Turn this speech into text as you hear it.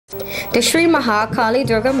The Sri Mahakali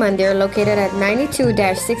Durga Mandir, located at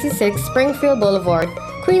 92-66 Springfield Boulevard,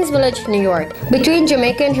 Queens Village, New York, between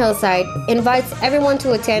Jamaica and Hillside, invites everyone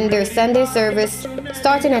to attend their Sunday service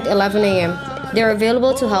starting at 11 a.m. They're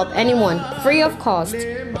available to help anyone, free of cost,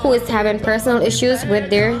 who is having personal issues with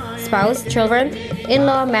their spouse, children,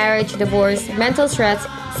 in-law, marriage, divorce, mental stress,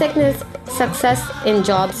 sickness, success in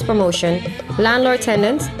jobs, promotion, landlord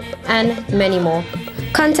tenants, and many more.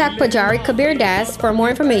 Contact Pujari Kabir Das for more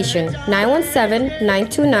information,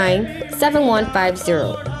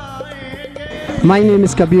 917-929-7150. My name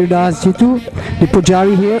is Kabir Das Jitu, the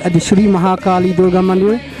Pujari here at the Sri Mahakali Durga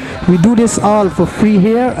Mandir. We do this all for free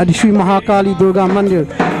here at the Sri Mahakali Durga Mandir.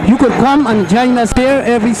 You could come and join us here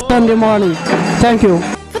every Sunday morning. Thank you.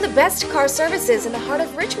 For the best car services in the heart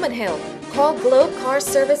of Richmond Hill, call Globe Car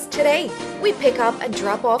Service today. We pick up and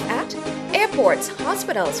drop off at airports,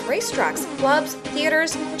 hospitals, racetracks, clubs,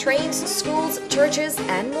 theaters, trains, schools, churches,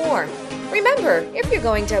 and more. Remember, if you're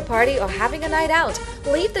going to a party or having a night out,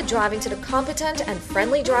 leave the driving to the competent and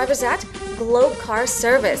friendly drivers at Globe Car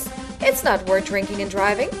Service. It's not worth drinking and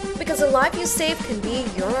driving, because the life you save can be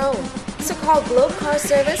your own. So call Globe Car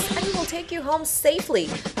Service and we will take you home safely.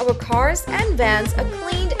 Our cars and vans are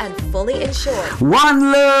cleaned and fully insured.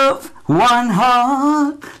 One love, one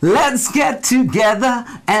heart, let's get together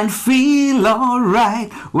and feel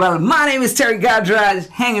alright. Well, my name is Terry Gadraj,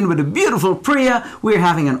 hanging with the beautiful Priya. We're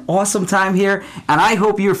having an awesome time here, and I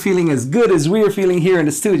hope you're feeling as good as we're feeling here in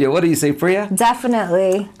the studio. What do you say, Priya?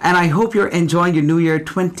 Definitely. And I hope you're enjoying your new year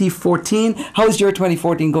 2014. How's your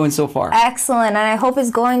 2014 going so far? Excellent, and I hope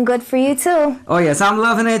it's going good for you too. Oh yes, I'm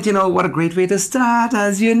loving it. You know, what a great way to start,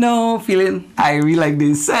 as you know, feeling irie like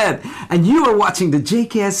they said. And you are watching the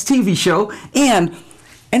JKS TV show. And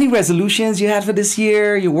any resolutions you had for this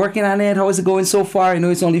year? You're working on it? How is it going so far? I know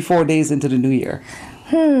it's only 4 days into the new year.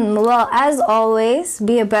 Well, as always,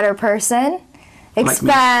 be a better person.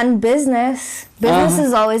 Expand business. Business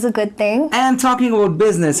is always a good thing. And talking about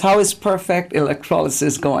business, how is Perfect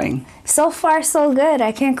Electrolysis going? So far, so good.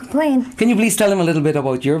 I can't complain. Can you please tell them a little bit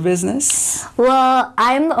about your business? Well,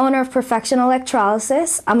 I'm the owner of Perfection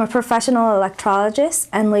Electrolysis. I'm a professional electrologist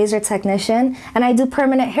and laser technician, and I do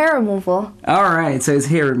permanent hair removal. All right, so it's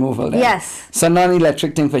hair removal then. Yes. So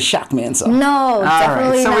non-electric thing for shock me and so. No,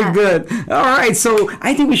 definitely not. All right, so not. we're good. All right, so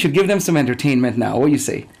I think we should give them some entertainment now. What do you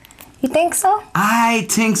say? You think so? I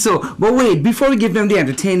think so. But wait, before we give them the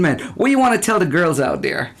entertainment, what do you want to tell the girls out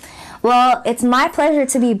there? Well, it's my pleasure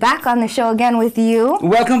to be back on the show again with you.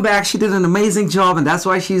 Welcome back. She did an amazing job, and that's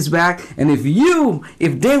why she's back. And if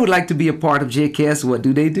they would like to be a part of JKS, what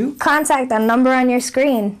do they do? Contact the number on your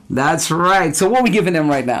screen. That's right. So what are we giving them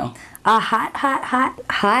right now? A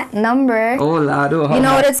hot number. Oh, Lado. You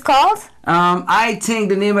know what it's called? I think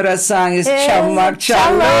the name of that song is Chamak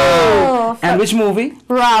Chalo. Chalo. And which movie?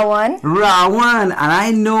 Rawan. Rawan. And I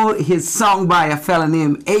know his song by a fella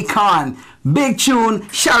named Akon. Big tune,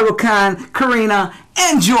 Shah Rukh Khan, Karina.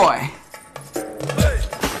 Enjoy.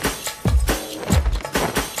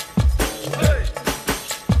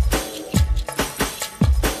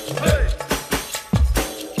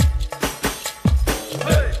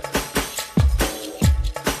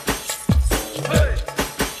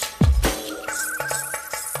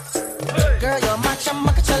 Girl, you're my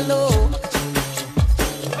chamakachalo.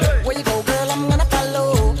 Where you go, girl, I'm gonna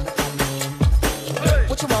follow.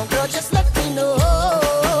 What you want, girl, just let me know.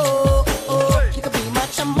 You could be my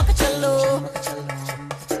chamakachalo.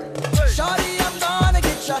 Shorty, I'm gonna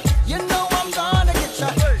get ya. You know I'm gonna get ya.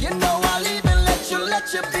 You know I'll even let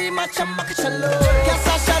you be my chamakachalo.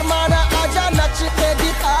 Kaisa sharmana aaja nach ke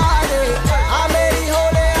dikhare. Aa meri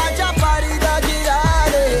hole aaja pari da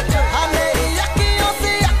girare. Aa meri akhiyon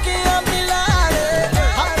se akhiyan milare.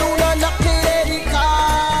 Apna nakhre dikha.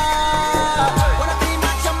 Wanna be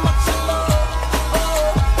my chamakachalo.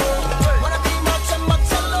 Wanna be my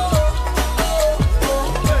chamakachalo.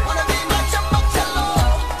 Wanna be my chamakachalo.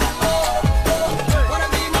 Wanna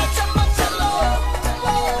be my chamakachalo.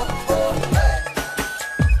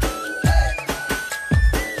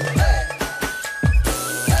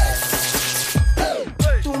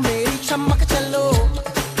 तू मेरी चमक चलो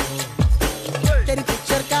तेरी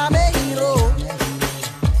picture का मैं hero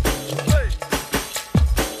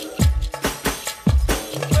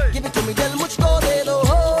Give it to me दिल मुझको दे दो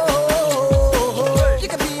You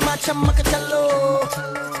can be my चमक चलो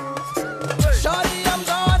Shorty, I'm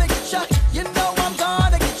gonna get ya You know I'm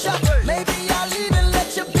gonna get ya Maybe I'll even let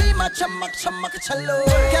you be my चमक चमक चलो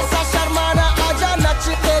कैसा शर्माना आजा नच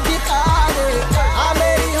के दिखा दे आ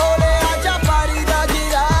मेरी होले आजा पारी दा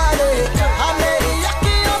गिरा दे आ मेरी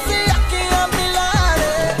अखियों से अखियां मिला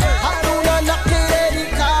दे आ तू ना नखरे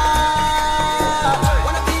दिखा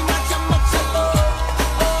Wanna be my चमक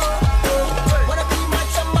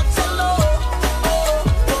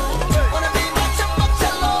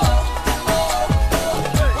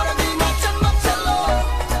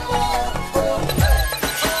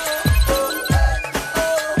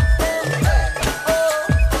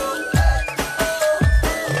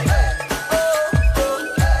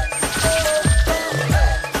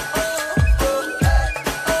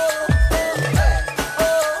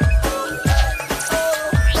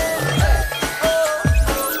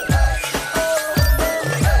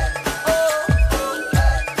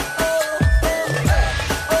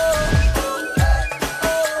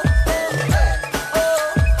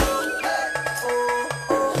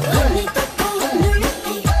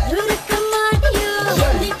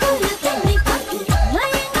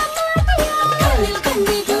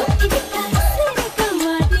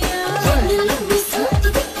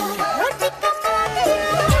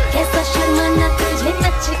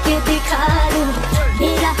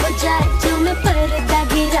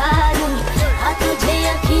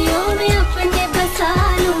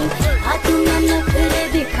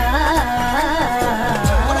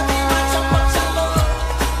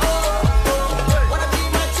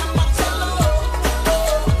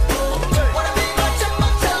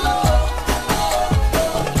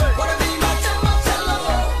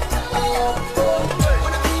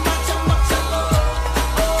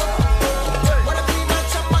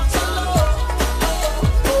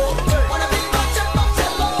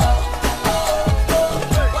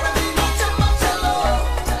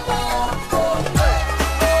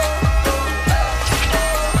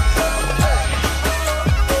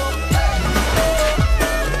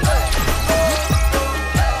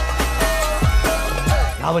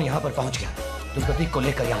रावण यहाँ पर पहुंच गया, तुम प्रतीक को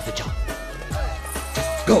लेकर यहाँ से जाओ।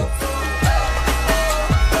 गो।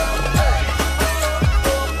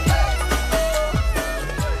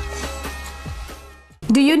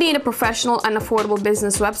 Do you need a professional and affordable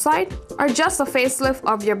business website, or just a facelift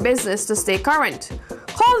of your business to stay current?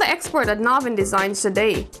 Call the expert at Navin Designs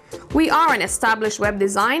today. We are an established web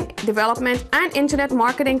design, development, and internet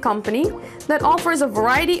marketing company that offers a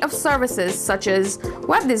variety of services such as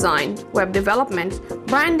web design, web development,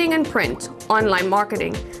 branding and print, online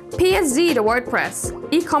marketing, PSD to WordPress,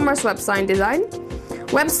 e-commerce website design,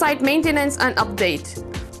 website maintenance and update.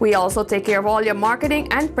 We also take care of all your marketing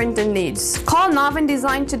and printing needs. Call Navin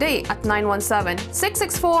Design today at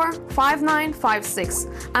 917-664-5956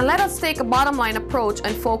 and let us take a bottom line approach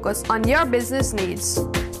and focus on your business needs.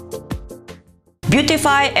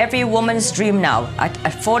 Beautify every woman's dream now at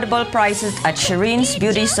affordable prices at Shireen's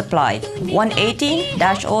Beauty Supply,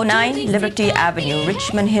 118-09 Liberty Avenue,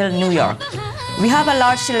 Richmond Hill, New York. We have a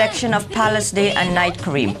large selection of Palace Day and Night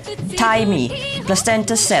Cream, Thai Me,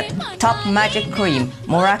 Placenta Set, Top Magic Cream,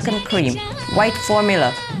 Moroccan Cream, White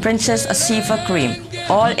Formula, Princess Asifa Cream,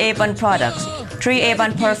 all Avon products, 3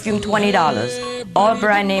 Avon perfume $20, all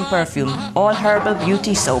brand name perfume, all herbal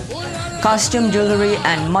beauty soap, costume jewelry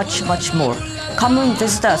and much more. Come and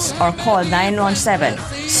visit us or call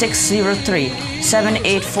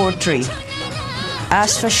 917-603-7843.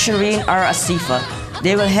 Ask for Shireen or Asifa.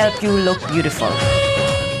 They will help you look beautiful.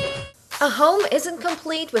 A home isn't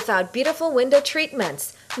complete without beautiful window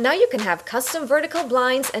treatments. Now you can have custom vertical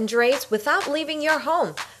blinds and drapes without leaving your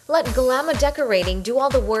home. Let Glamour Decorating do all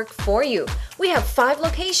the work for you. We have 5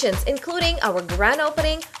 locations, including our grand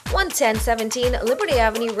opening, 11017 Liberty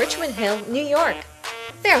Avenue, Richmond Hill, New York.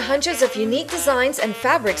 There are hundreds of unique designs and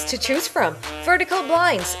fabrics to choose from. Vertical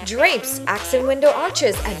blinds, drapes, accent window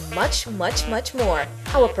arches, and much more.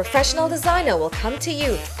 Our professional designer will come to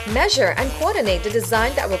you, measure and coordinate the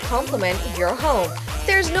design that will complement your home.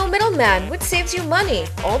 There's no middleman, which saves you money.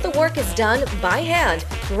 All the work is done by hand,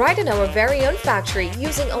 right in our very own factory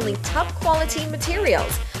using only top quality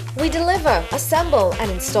materials. We deliver, assemble,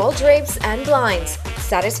 and install drapes and blinds.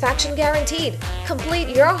 Satisfaction guaranteed. Complete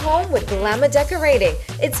your home with Glamour Decorating.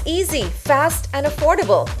 It's easy, fast, and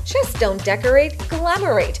affordable. Just don't decorate,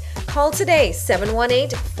 glamorate. Call today,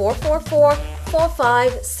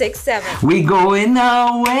 718-444-4567. We going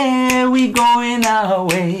our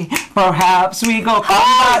way. Perhaps we go.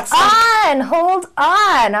 Hold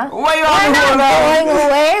on. Why you We're on not going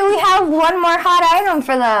away. We have one more hot item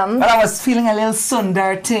for them. But I was feeling a little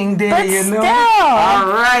Sundar thing there, But you know. still. All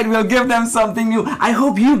right, we'll give them something new. I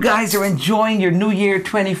hope you guys are enjoying your new year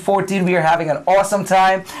 2014. We are having an awesome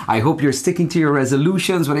time. I hope you're sticking to your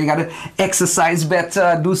resolutions, whether you got to exercise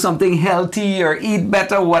better, do something healthy, or eat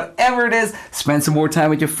better, whatever it is. Spend some more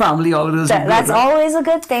time with your family. All of those. That's always a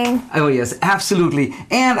good thing. Oh, yes, absolutely.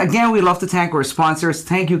 And again, we love to thank our sponsors.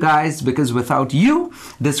 Thank you guys, because without you,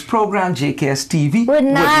 this program, JKS TV, Would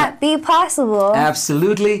not be possible.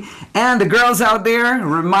 Absolutely. And the girls out there,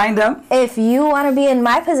 remind them. If you want to be in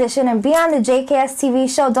my position and be on the JKS TV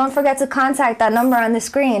show, don't forget to contact that number on the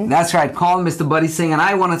screen. That's right. Call Mr. Buddy Singh. And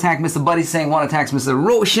I want to thank Mr. Buddy Singh, want to thank Mr.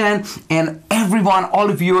 Roshan, and everyone, all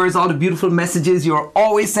the viewers, all the beautiful messages you're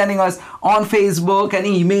always sending us on Facebook and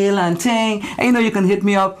email and thing. And you know, you can hit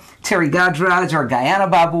me up, Terry Gadraj or Guyana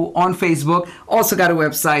Babu on Facebook. Also got a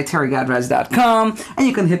website, terrygadraj.com. And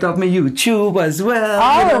you can hit up my YouTube as well.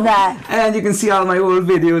 All of that. And you can see all my old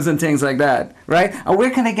videos and things like that, right? And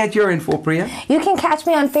where can I get your info, Priya? You can catch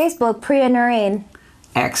me on Facebook, Priya Noreen.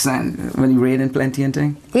 Excellent. When you rain in plenty and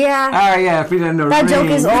thing? Yeah. Oh, yeah, Priya Noreen. That joke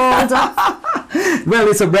is old. Well,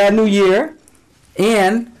 it's a brand new year.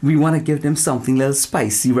 And we want to give them something a little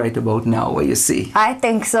spicy right about now, what you see. I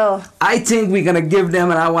think so. I think we're going to give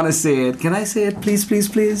them, and I want to say it. Can I say it, please, please,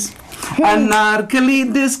 please?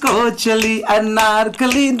 Anarkali disco chali,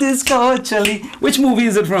 Anarkali disco chali. Which movie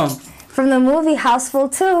is it from? From the movie Houseful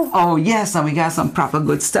 2. Oh, yes, and we got some proper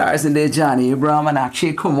good stars in there, Johnny Abraham and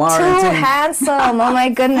Akshay Kumar. Too handsome, oh my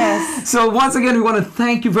goodness. So once again, we want to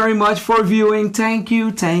thank you very much for viewing. Thank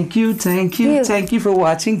you for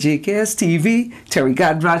watching JKS TV. Terry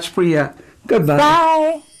Gadraj Priya. Goodbye.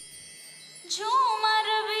 Bye.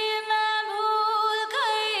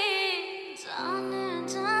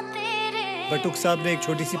 बटुक साहब ने एक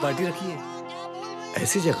छोटी सी party रखी है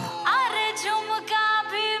ऐसी जगह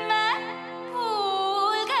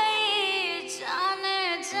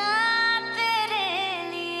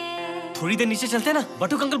थोड़ी देर नीचे चलते हैं ना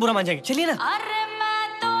बटुक अंकल बुरा मान जाएंगे चलिए ना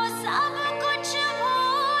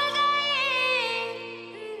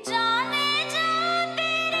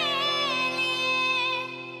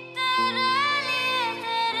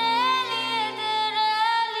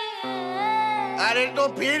अरे तो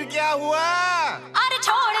फिर क्या हुआ?